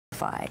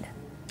terrified.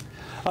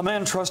 A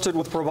man trusted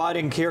with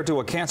providing care to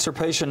a cancer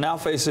patient now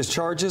faces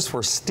charges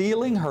for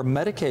stealing her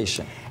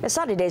medication. The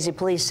Sunny Daisy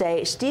police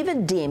say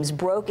Stephen Deems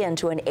broke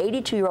into an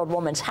 82-year-old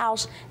woman's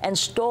house and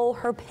stole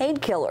her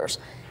painkillers.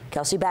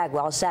 Kelsey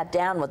Bagwell sat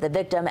down with the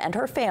victim and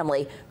her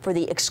family for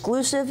the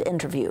exclusive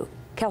interview.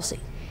 Kelsey.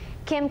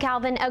 Kim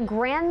Calvin, a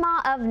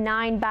grandma of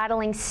 9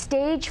 battling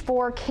stage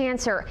 4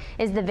 cancer,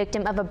 is the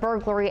victim of a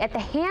burglary at the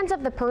hands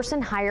of the person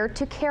hired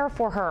to care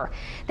for her.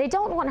 They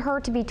don't want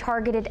her to be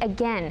targeted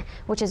again,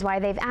 which is why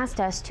they've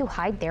asked us to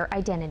hide their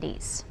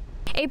identities.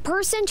 A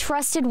person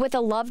trusted with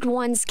a loved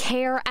one's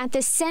care at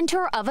the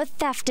center of a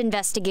theft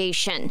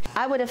investigation.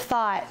 I would have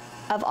thought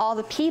of all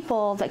the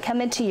people that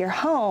come into your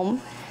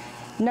home,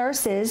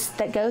 nurses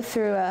that go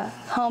through a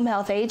home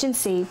health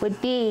agency would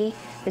be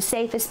the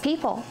safest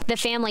people. The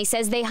family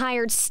says they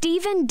hired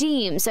Stephen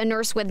Deems, a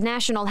nurse with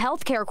National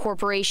Healthcare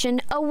Corporation,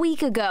 a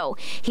week ago.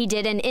 He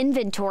did an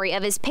inventory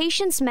of his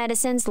patients'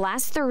 medicines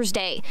last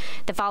Thursday.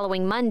 The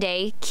following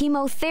Monday,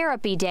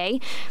 chemotherapy day,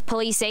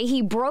 police say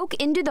he broke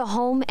into the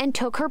home and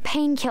took her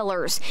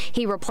painkillers.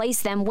 He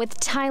replaced them with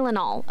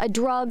Tylenol, a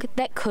drug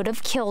that could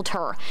have killed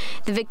her.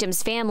 The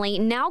victim's family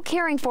now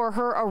caring for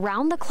her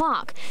around the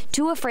clock,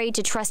 too afraid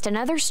to trust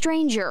another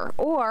stranger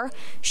or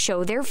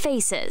show their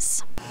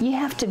faces. You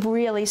have to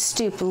really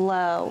stoop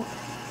low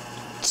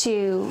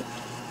to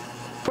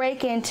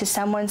break into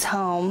someone's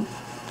home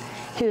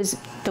who's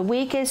the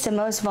weakest and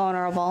most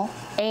vulnerable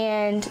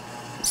and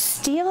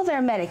steal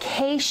their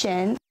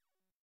medication.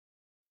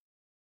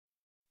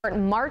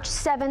 March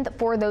 7th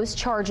for those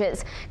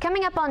charges.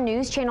 Coming up on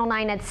News Channel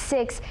 9 at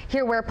 6,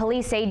 hear where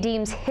police say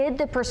Deems hid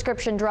the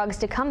prescription drugs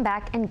to come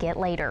back and get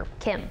later.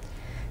 Kim.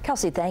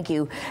 Kelsey, thank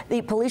you.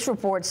 The police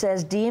report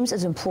says Deems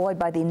is employed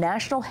by the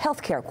National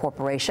Healthcare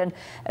Corporation.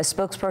 A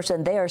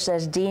spokesperson there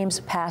says Deems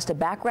passed a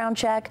background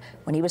check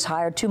when he was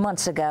hired 2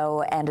 months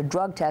ago and a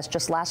drug test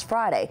just last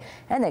Friday.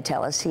 And they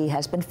tell us he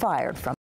has been fired from